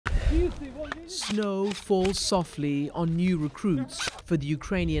Snow falls softly on new recruits for the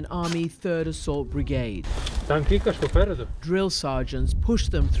Ukrainian Army 3rd Assault Brigade. Drill sergeants push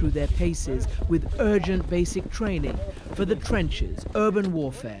them through their paces with urgent basic training for the trenches, urban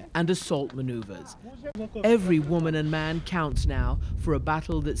warfare and assault maneuvers. Every woman and man counts now for a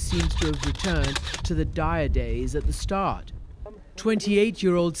battle that seems to have returned to the dire days at the start.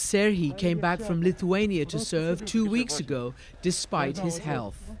 28-year-old Serhiy came back from Lithuania to serve 2 weeks ago, despite his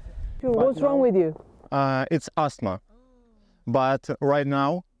health. What's wrong with you? It's asthma. But right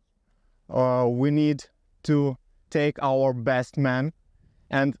now, we need to take our best man,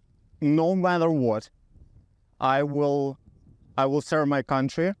 and no matter what, I will serve my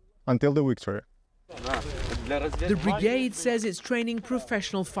country until the victory. The brigade says it's training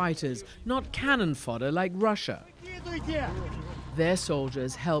professional fighters, not cannon fodder like Russia. Their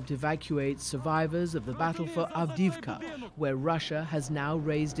soldiers helped evacuate survivors of the battle for Avdiivka, where Russia has now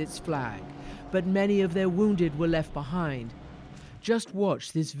raised its flag. But many of their wounded were left behind. Just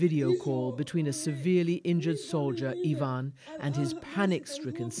watch this video call between a severely injured soldier, Ivan, and his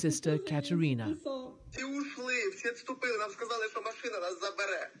panic-stricken sister, Katerina.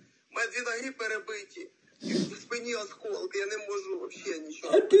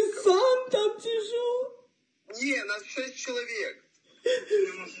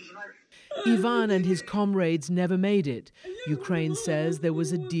 Ivan and his comrades never made it. Ukraine says there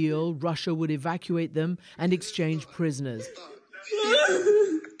was a deal, Russia would evacuate them and exchange prisoners.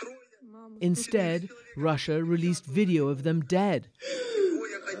 Instead, Russia released video of them dead.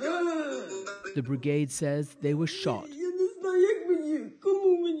 The brigade says they were shot.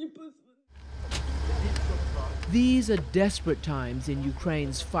 These are desperate times in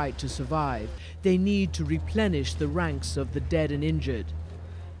Ukraine's fight to survive. They need to replenish the ranks of the dead and injured.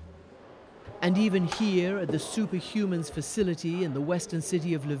 And even here at the Superhumans facility in the western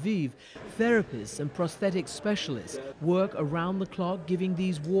city of Lviv, therapists and prosthetic specialists work around the clock, giving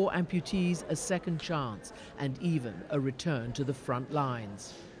these war amputees a second chance and even a return to the front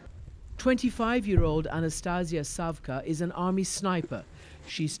lines. 25-year-old Anastasia Savka is an army sniper.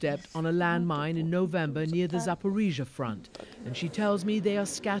 She stepped on a landmine in November near the Zaporizhia front, and she tells me they are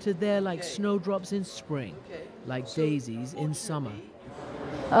scattered there like snowdrops in spring, like daisies in summer.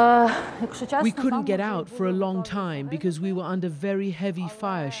 We couldn't get out for a long time because we were under very heavy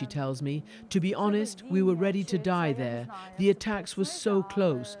fire, she tells me. To be honest, we were ready to die there. The attacks were so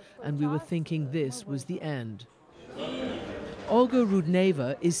close, and we were thinking this was the end. Olga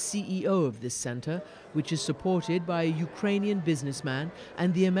Rudneva is CEO of this center, which is supported by a Ukrainian businessman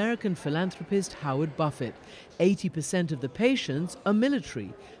and the American philanthropist Howard Buffett. 80% of the patients are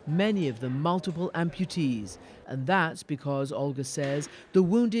military, many of them multiple amputees. And that's because, Olga says, the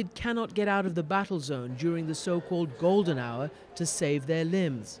wounded cannot get out of the battle zone during the so-called golden hour to save their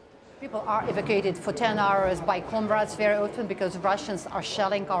limbs. People are evacuated for 10 hours by comrades very often because Russians are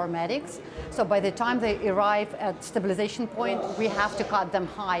shelling our medics. So by the time they arrive at stabilization point, we have to cut them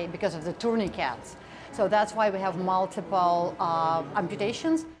high because of the tourniquets. So that's why we have multiple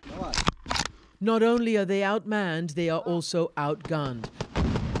amputations. Not only are they outmanned, they are also outgunned.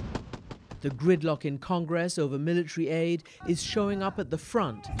 The gridlock in Congress over military aid is showing up at the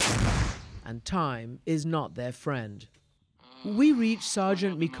front, and time is not their friend. We reach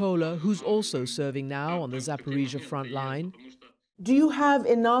Sergeant Mikola, who's also serving now on the Zaporizhia front line. Do you have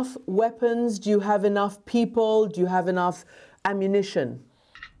enough weapons? Do you have enough people? Do you have enough ammunition?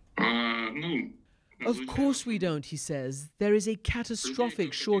 Of course we don't, he says. There is a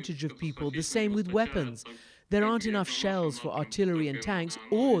catastrophic shortage of people, the same with weapons. There aren't enough shells for artillery and tanks,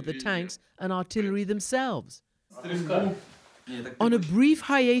 or the tanks and artillery themselves. On a brief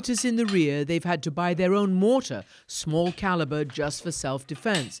hiatus in the rear, they've had to buy their own mortar, small caliber, just for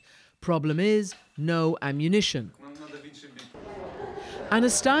self-defense. Problem is, no ammunition.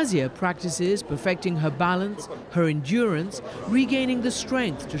 Anastasia practices perfecting her balance, her endurance, regaining the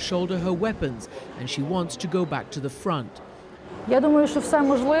strength to shoulder her weapons, and she wants to go back to the front. I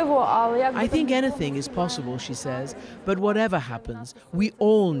think anything is possible, she says, but whatever happens, we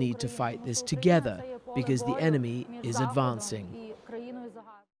all need to fight this together, because the enemy is advancing.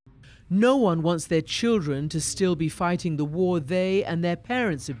 No one wants their children to still be fighting the war they and their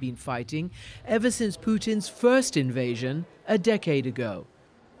parents have been fighting ever since Putin's first invasion a decade ago.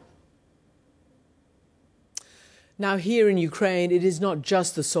 Now, here in Ukraine, it is not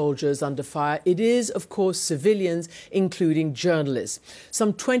just the soldiers under fire. It is, of course, civilians, including journalists,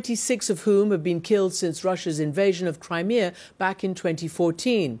 some 26 of whom have been killed since Russia's invasion of Crimea back in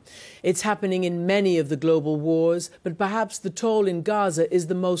 2014. It's happening in many of the global wars, but perhaps the toll in Gaza is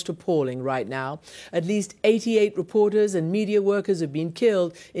the most appalling right now. At least 88 reporters and media workers have been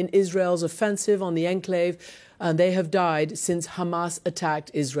killed in Israel's offensive on the enclave, and they have died since Hamas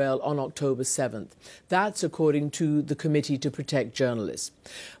attacked Israel on October 7th. That's according to the Committee to Protect Journalists.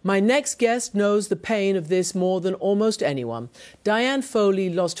 My next guest knows the pain of this more than almost anyone. Diane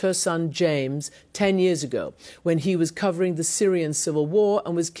Foley lost her son James 10 years ago when he was covering the Syrian civil war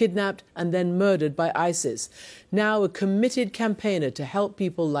and was kidnapped and then murdered by ISIS. Now a committed campaigner to help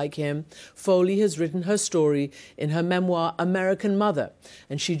people like him, Foley has written her story in her memoir, American Mother.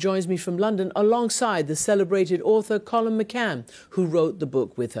 And she joins me from London alongside the celebrated author Colin McCann, who wrote the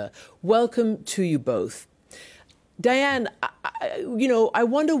book with her. Welcome to you both. Diane, I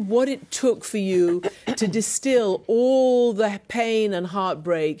wonder what it took for you to distill all the pain and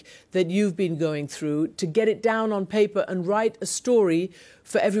heartbreak that you've been going through, to get it down on paper and write a story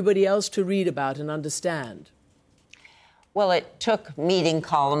for everybody else to read about and understand. Well, it took meeting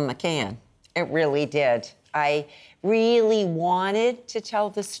Colin McCann. It really did. I really wanted to tell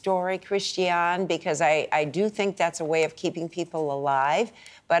the story, Christiane, because I do think that's a way of keeping people alive,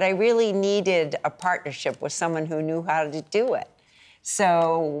 but I really needed a partnership with someone who knew how to do it.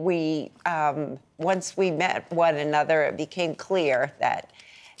 So once we met one another, it became clear that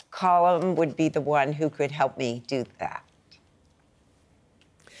Colin would be the one who could help me do that.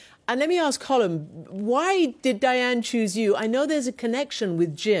 And let me ask Colin, why did Diane choose you? I know there's a connection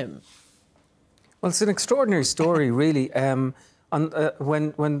with Jim. Well, it's an extraordinary story, really. When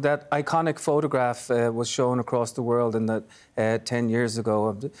that iconic photograph was shown across the world in that 10 years ago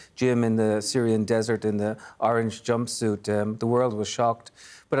of Jim in the Syrian desert in the orange jumpsuit, the world was shocked.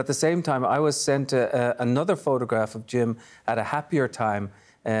 But at the same time, I was sent another photograph of Jim at a happier time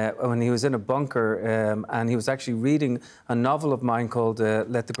when he was in a bunker and he was actually reading a novel of mine called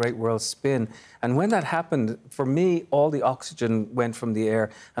Let the Great World Spin. And when that happened, for me, all the oxygen went from the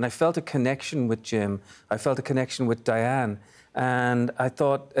air and I felt a connection with Jim. I felt a connection with Diane. And I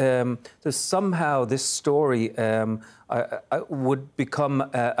thought that somehow this story I would become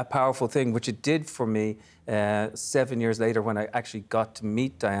a powerful thing, which it did for me 7 years later when I actually got to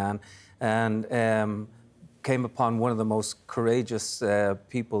meet Diane and came upon one of the most courageous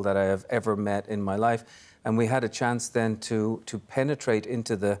people that I have ever met in my life. And we had a chance then to penetrate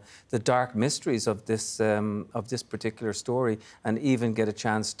into the dark mysteries of this particular story and even get a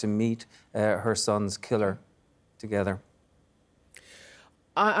chance to meet her son's killer together.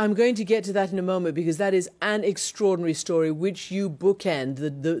 I'm going to get to that in a moment because that is an extraordinary story which you bookend,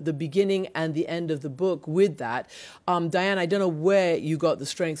 the beginning and the end of the book with that. Diane, I don't know where you got the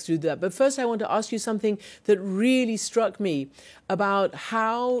strength to do that, but first I want to ask you something that really struck me about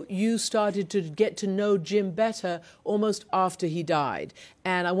how you started to get to know Jim better almost after he died.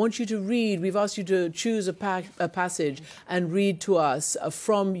 And I want you to read, we've asked you to choose a passage and read to us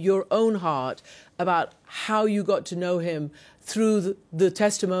from your own heart about how you got to know him through the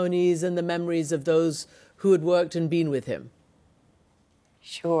testimonies and the memories of those who had worked and been with him.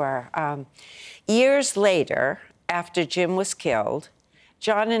 Sure. Years later, after Jim was killed,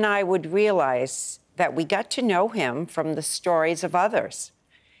 John and I would realize that we got to know him from the stories of others.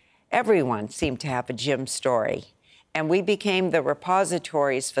 Everyone seemed to have a Jim story, and we became the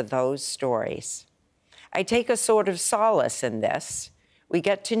repositories for those stories. I take a sort of solace in this. We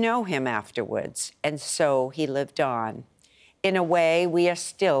get to know him afterwards, and so he lived on. In a way, we are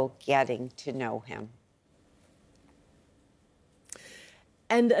still getting to know him.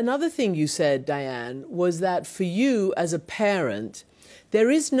 And another thing you said, Diane, was that for you as a parent,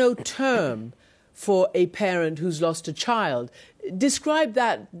 there is no term for a parent who's lost a child. Describe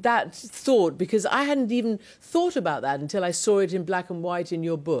that thought, because I hadn't even thought about that until I saw it in black and white in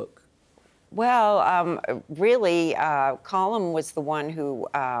your book. Well, really, Colin was the one who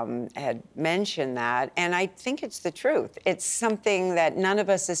had mentioned that, and I think it's the truth. It's something that none of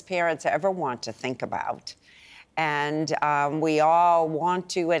us as parents ever want to think about. And we all want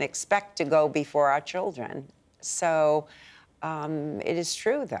to and expect to go before our children. So it is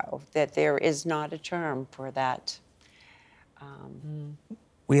true, though, that there is not a term for that.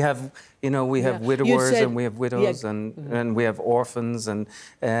 We have, we have widowers and we have widows and we have orphans and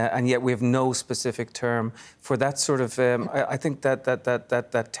yet we have no specific term for that sort of. I think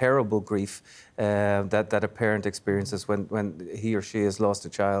that terrible grief that a parent experiences when he or she has lost a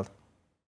child.